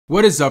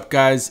What is up,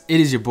 guys?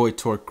 It is your boy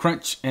Torque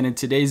Crunch, and in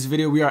today's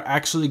video we are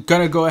actually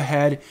gonna go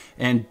ahead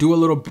and do a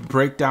little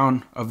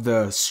breakdown of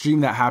the stream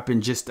that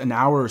happened just an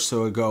hour or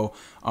so ago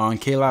on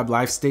KLAB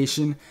live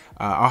station.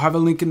 I'll have a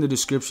link in the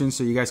description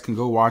so you guys can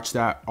go watch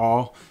that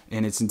all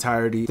in its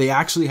entirety. They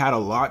actually had a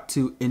lot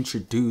to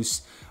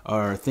introduce,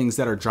 or things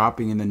that are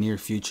dropping in the near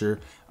future,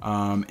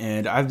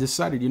 and I've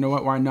decided, you know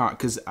what, why not?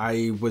 Because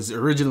I was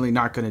originally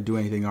not going to do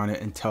anything on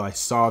it until I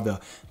saw the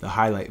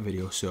highlight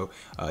video. So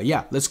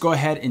yeah, let's go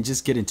ahead and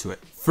just get into it.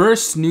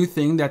 First new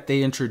thing that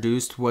they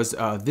introduced was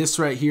this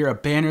right here, a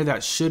banner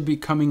that should be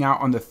coming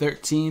out on the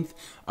 13th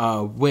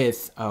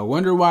with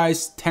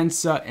Wonderwise,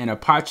 Tensa, and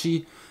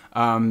Apache.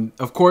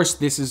 Of course,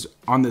 this is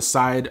on the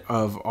side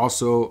of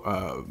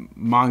also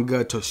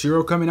Manga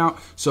Toshiro coming out.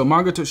 So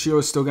Manga Toshiro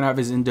is still gonna have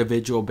his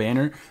individual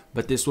banner,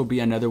 but this will be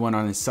another one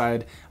on his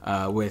side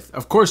with,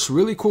 of course,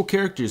 really cool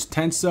characters: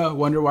 Tensa,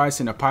 Wonderwise,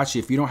 and Apache.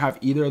 If you don't have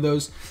either of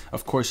those,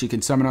 of course you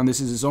can summon on this.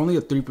 This is only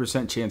a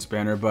 3% chance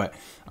banner, but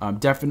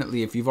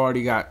definitely if you've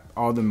already got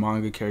all the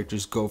manga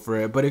characters, go for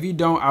it. But if you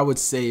don't, I would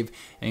save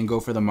and go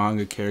for the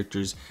manga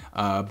characters.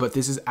 But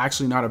this is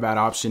actually not a bad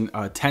option.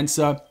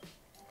 Tensa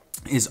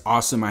is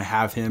awesome. I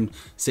have him.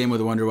 Same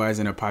with Wonderwise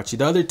and Apache.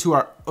 The other two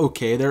are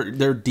okay.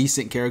 They're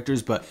decent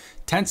characters, but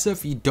Tensa,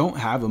 if you don't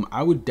have him,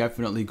 I would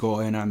definitely go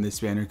in on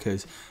this banner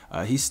because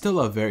he's still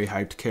a very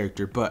hyped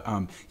character. But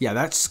yeah,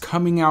 that's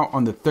coming out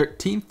on the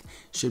 13th.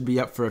 Should be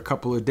up for a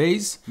couple of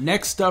days.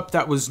 Next up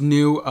that was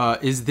new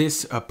is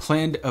this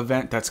planned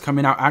event that's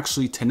coming out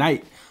actually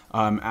tonight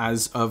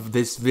as of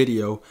this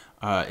video.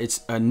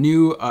 It's a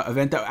new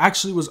event that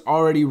actually was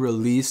already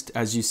released.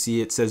 As you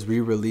see, it says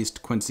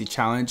re-released Quincy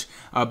Challenge,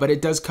 but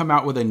it does come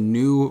out with a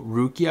new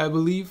rookie, I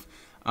believe.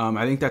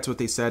 I think that's what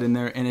they said in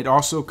there. And it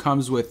also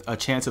comes with a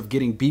chance of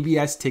getting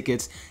BBS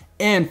tickets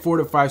and 4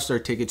 to 5 star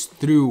tickets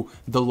through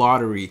the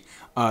lottery.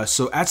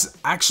 So that's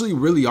actually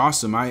really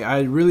awesome.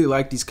 I really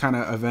like these kind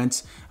of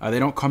events. They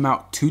don't come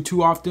out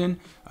too often.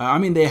 I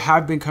mean, they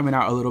have been coming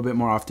out a little bit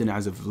more often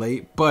as of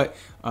late, but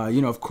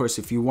you know, of course,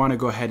 if you want to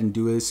go ahead and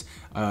do this,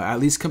 at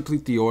least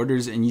complete the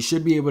orders and you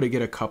should be able to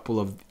get a couple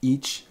of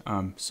each.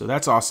 So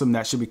that's awesome.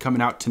 That should be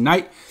coming out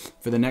tonight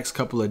for the next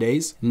couple of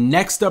days.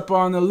 Next up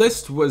on the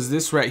list was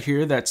this right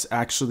here. That's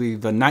actually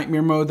the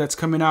Nightmare mode that's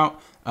coming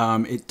out.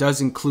 It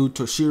does include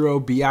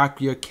Toshiro,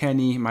 Byakuya,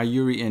 Kenny,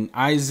 Mayuri, and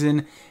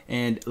Aizen.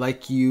 And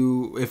like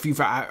if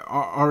you've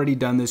already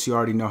done this, you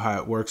already know how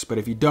it works. But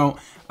if you don't,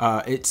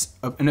 it's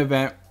an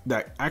event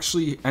that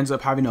actually ends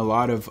up having a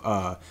lot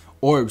of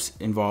orbs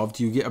involved.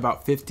 You get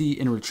about 50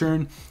 in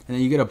return, and then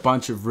you get a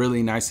bunch of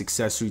really nice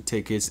accessory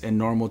tickets and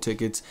normal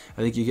tickets.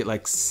 I think you get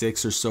like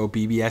 6 or so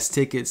BBS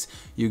tickets.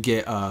 You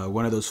get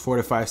one of those 4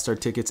 to 5 star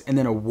tickets, and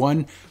then a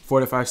 1 4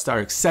 to 5 star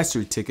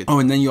accessory ticket. Oh,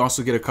 and then you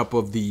also get a couple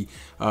of the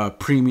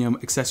premium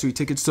accessory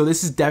tickets. So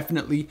this is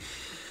definitely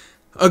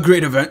a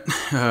great event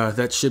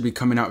that should be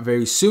coming out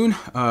very soon.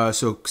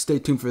 So stay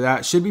tuned for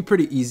that. Should be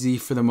pretty easy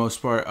for the most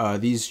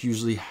part. These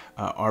usually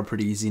are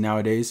pretty easy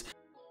nowadays.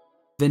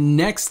 The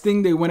next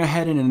thing they went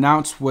ahead and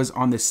announced was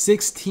on the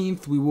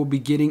 16th, we will be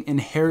getting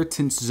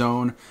Inheritance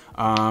Zone.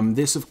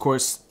 This, of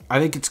course, I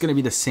think it's going to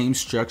be the same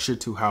structure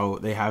to how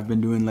they have been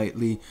doing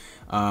lately,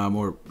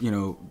 or, you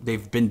know,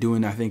 they've been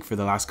doing, I think, for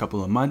the last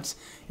couple of months.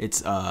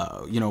 It's,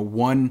 you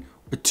know,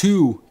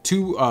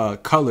 two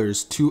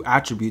colors, 2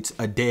 attributes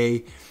a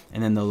day,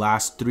 and then the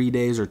last 3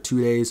 days or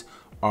 2 days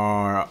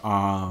are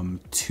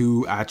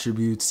 2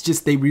 attributes.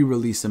 Just they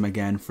re-release them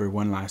again for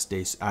one last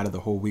day out of the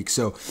whole week.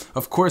 So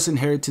of course,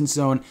 Inheritance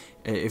Zone,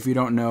 if you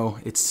don't know,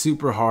 it's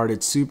super hard.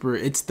 It's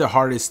the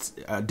hardest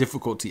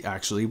difficulty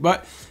actually,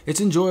 but it's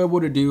enjoyable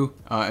to do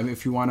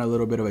if you want a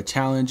little bit of a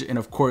challenge. And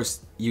of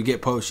course, you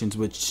get potions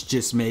which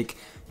just make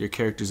your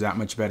characters that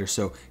much better.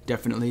 So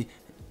definitely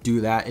do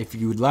that if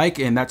you would like,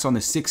 and that's on the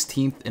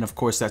 16th, and of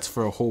course that's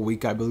for a whole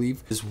week, I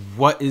believe.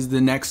 What is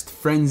the next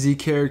Frenzy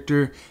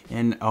character?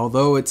 And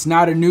although it's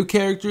not a new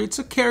character, it's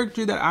a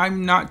character that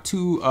I'm not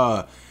too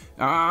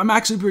I'm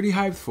actually pretty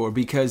hyped for,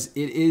 because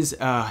it is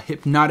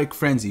Hypnotic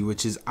Frenzy,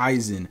 which is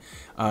Aizen.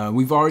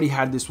 We've already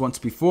had this once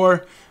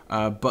before,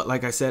 but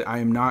like I said, I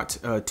am not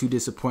too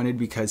disappointed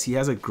because he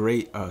has a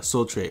great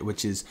soul trait,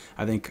 which is,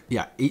 I think,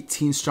 yeah,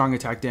 18 strong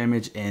attack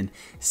damage and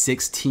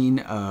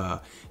 16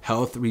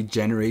 health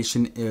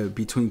regeneration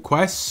between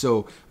quests.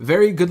 So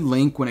very good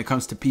link when it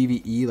comes to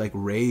PvE, like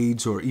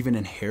raids or even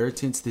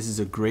inheritance. This is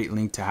a great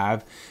link to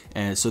have,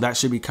 and so that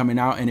should be coming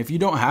out. And if you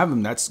don't have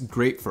him, that's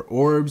great for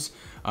orbs.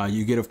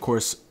 You get, of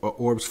course,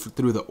 orbs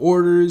through the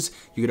orders.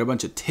 You get a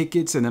bunch of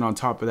tickets, and then on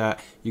top of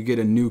that, you get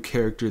a new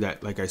character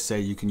that, like I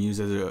said, you can use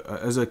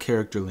as a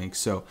character link.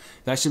 So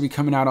that should be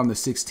coming out on the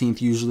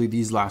 16th. Usually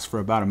these last for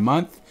about a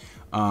month.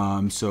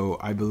 So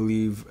I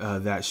believe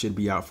that should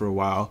be out for a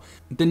while.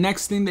 The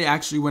next thing they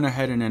actually went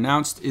ahead and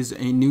announced is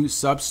a new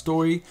sub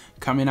story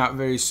coming out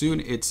very soon.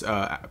 It's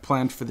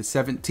planned for the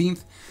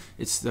 17th.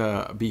 It's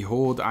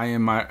Behold, I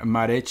am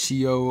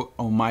Marechio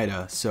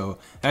Omaida. So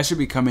that should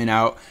be coming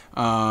out.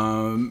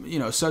 You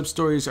know, sub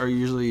stories are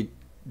usually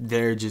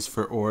there just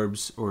for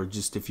orbs, or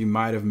just if you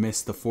might have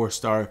missed the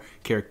 4-star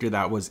character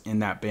that was in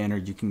that banner,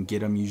 you can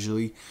get them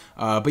usually.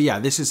 But yeah,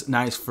 this is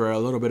nice for a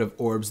little bit of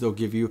orbs. They'll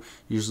give you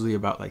usually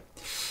about like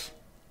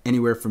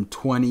anywhere from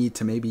 20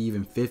 to maybe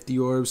even 50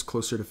 orbs,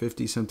 closer to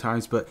 50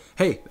 sometimes. But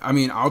hey, I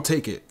mean, I'll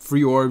take it.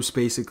 Free orbs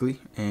basically,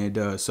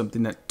 and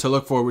something that to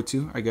look forward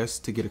to, I guess,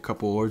 to get a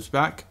couple orbs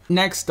back.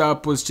 Next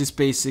up was just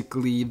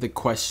basically the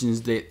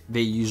questions that they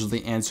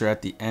usually answer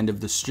at the end of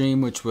the stream,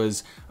 which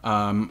was,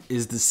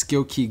 is the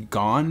skill key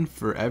gone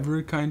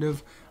forever, kind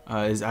of?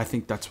 I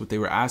think that's what they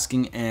were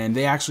asking, and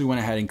they actually went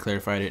ahead and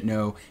clarified it.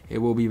 No, it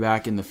will be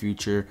back in the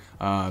future.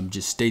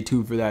 Just stay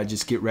tuned for that.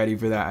 Just get ready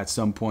for that at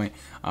some point.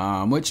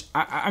 Which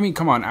I mean,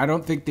 come on, I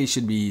don't think they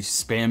should be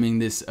spamming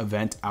this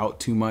event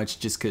out too much,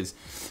 just because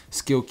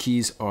skill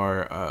keys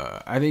are,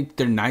 I think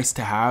they're nice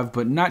to have,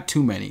 but not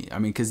too many. I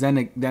mean, because then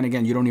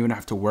again, you don't even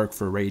have to work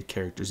for raid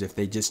characters if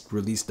they just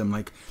release them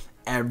like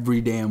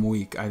every damn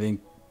week. I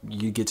think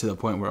you get to the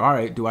point where, all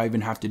right, do I even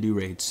have to do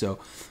raids? So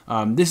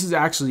this is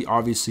actually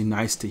obviously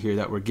nice to hear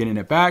that we're getting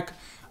it back,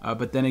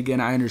 but then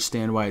again, I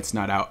understand why it's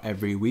not out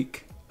every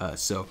week.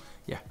 So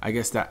yeah, I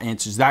guess that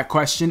answers that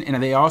question.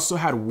 And they also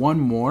had one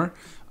more,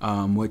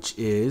 which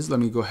is, let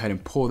me go ahead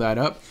and pull that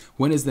up.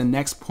 When is the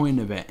next point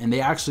event? And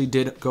they actually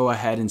did go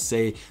ahead and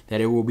say that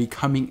it will be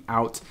coming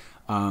out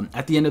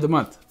at the end of the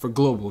month for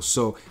global.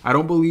 So I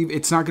don't believe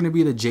it's not going to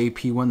be the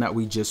JP one that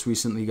we just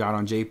recently got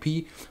on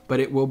JP, but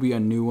it will be a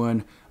new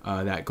one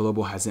that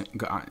global hasn't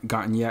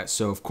gotten yet.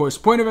 So of course,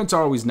 point events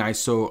are always nice.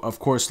 So of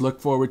course,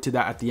 look forward to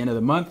that at the end of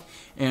the month.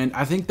 And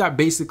I think that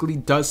basically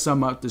does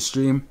sum up the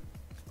stream.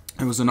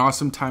 It was an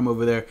awesome time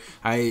over there.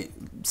 I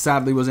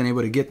sadly wasn't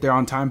able to get there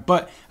on time,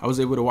 but I was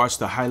able to watch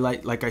the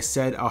highlight. Like I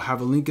said, I'll have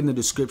a link in the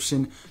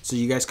description so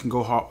you guys can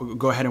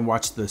go ahead and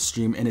watch the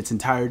stream in its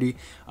entirety.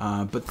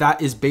 But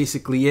that is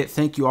basically it.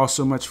 Thank you all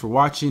so much for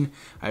watching.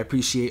 I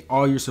appreciate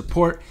all your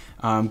support.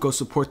 Go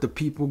support the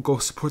people. Go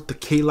support the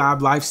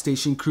KLAB live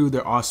station crew.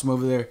 They're awesome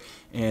over there.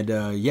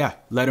 And yeah,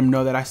 let them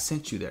know that I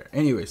sent you there.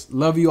 Anyways,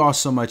 love you all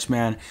so much,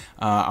 man.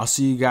 I'll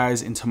see you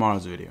guys in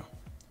tomorrow's video.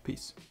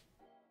 Peace.